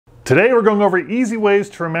Today we're going over easy ways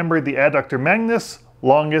to remember the adductor magnus,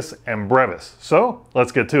 longus, and brevis. So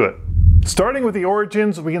let's get to it. Starting with the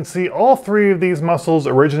origins, we can see all three of these muscles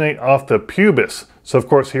originate off the pubis. So of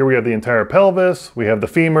course here we have the entire pelvis, we have the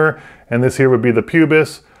femur, and this here would be the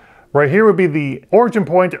pubis. Right here would be the origin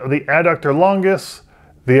point of the adductor longus,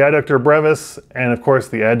 the adductor brevis, and of course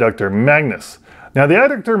the adductor magnus. Now the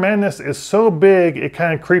adductor magnus is so big it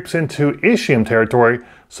kind of creeps into ischium territory,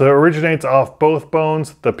 so it originates off both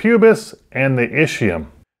bones, the pubis and the ischium.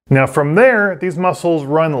 Now from there, these muscles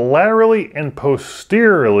run laterally and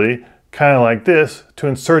posteriorly, kind of like this, to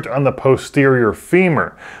insert on the posterior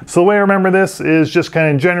femur. So the way I remember this is just kind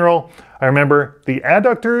of in general. I remember the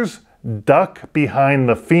adductors duck behind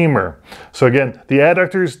the femur. So again, the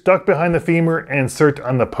adductors duck behind the femur and insert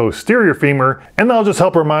on the posterior femur, and that'll just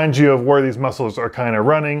help remind you of where these muscles are kind of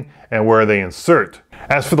running and where they insert.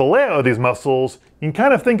 As for the layout of these muscles, you can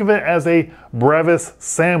kind of think of it as a brevis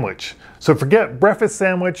sandwich. So forget breakfast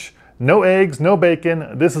sandwich, no eggs, no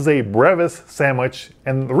bacon. This is a brevis sandwich,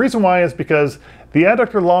 and the reason why is because the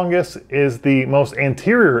adductor longus is the most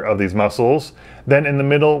anterior of these muscles. Then in the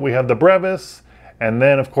middle we have the brevis, and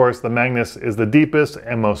then of course the magnus is the deepest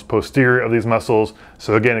and most posterior of these muscles.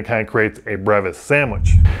 So again, it kind of creates a brevis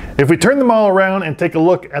sandwich. If we turn them all around and take a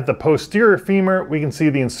look at the posterior femur, we can see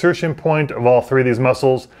the insertion point of all three of these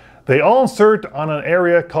muscles. They all insert on an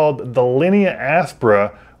area called the linea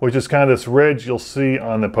aspera, which is kind of this ridge you'll see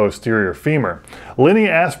on the posterior femur.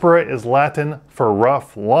 Linea aspera is Latin for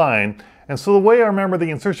rough line, and so the way I remember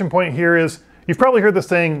the insertion point here is, you've probably heard the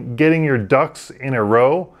saying, getting your ducks in a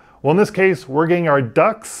row. Well, in this case, we're getting our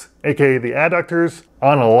ducks, aka the adductors,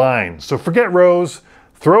 on a line. So forget rows,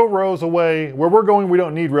 throw rows away. Where we're going, we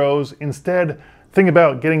don't need rows. Instead, think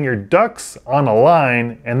about getting your ducks on a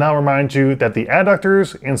line, and that'll remind you that the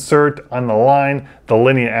adductors insert on the line, the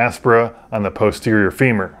linea aspera, on the posterior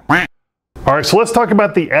femur. Alright, so let's talk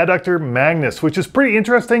about the adductor magnus, which is pretty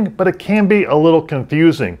interesting, but it can be a little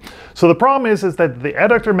confusing. So the problem is that the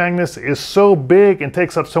adductor magnus is so big and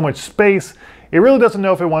takes up so much space, it really doesn't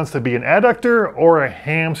know if it wants to be an adductor or a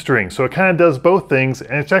hamstring. So it kind of does both things,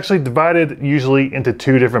 and it's actually divided usually into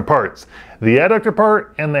two different parts: the adductor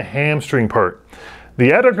part and the hamstring part.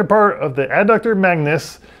 The adductor part of the adductor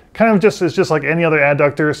magnus kind of just is just like any other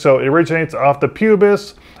adductor. So it originates off the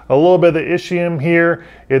pubis, a little bit of the ischium here.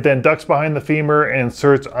 It then ducks behind the femur and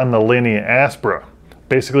inserts on the linea aspera.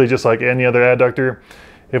 Basically just like any other adductor.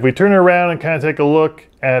 If we turn it around and kind of take a look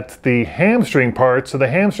at the hamstring part, so the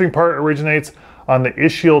hamstring part originates on the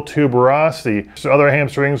ischial tuberosity. So other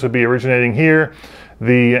hamstrings would be originating here.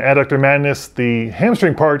 The adductor magnus, the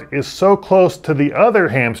hamstring part, is so close to the other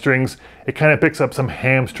hamstrings, it kind of picks up some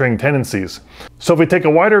hamstring tendencies. So if we take a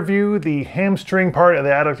wider view, the hamstring part of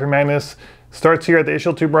the adductor magnus starts here at the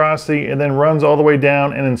ischial tuberosity and then runs all the way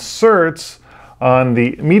down and inserts on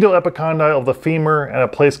the medial epicondyle of the femur at a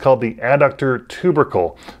place called the adductor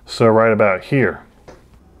tubercle. So right about here.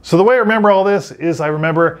 So the way I remember all this is I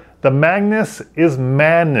remember the magnus is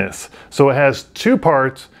madness. So it has two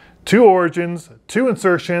parts, two origins, two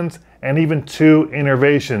insertions, and even two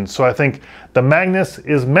innervations. So I think the magnus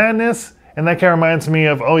is madness, and that kind of reminds me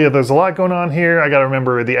of, oh yeah, there's a lot going on here. I got to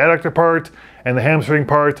remember the adductor part and the hamstring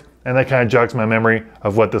part, and that kind of jogs my memory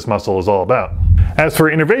of what this muscle is all about. As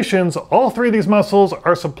for innervations, all three of these muscles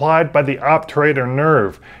are supplied by the obturator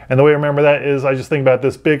nerve. And the way I remember that is I just think about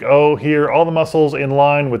this big O here, all the muscles in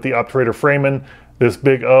line with the obturator foramen, this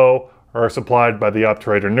big O, are supplied by the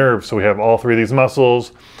obturator nerve. So we have all three of these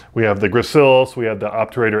muscles. We have the gracilis, we have the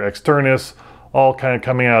obturator externus, all kind of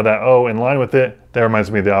coming out of that O in line with it. That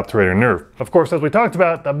reminds me of the obturator nerve. Of course, as we talked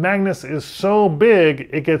about, the magnus is so big,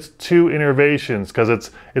 it gets two innervations because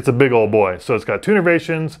it's a big old boy. So it's got two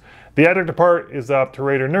innervations. The adductor part is the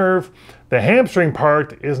obturator nerve. The hamstring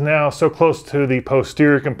part is now so close to the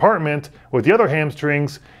posterior compartment with the other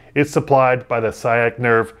hamstrings, it's supplied by the sciatic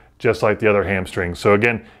nerve, just like the other hamstrings. So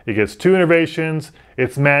again, it gets two innervations,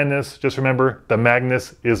 it's madness. Just remember, the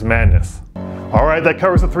magnus is madness. All right, that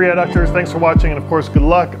covers the three adductors. Thanks for watching, and of course, good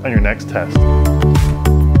luck on your next test.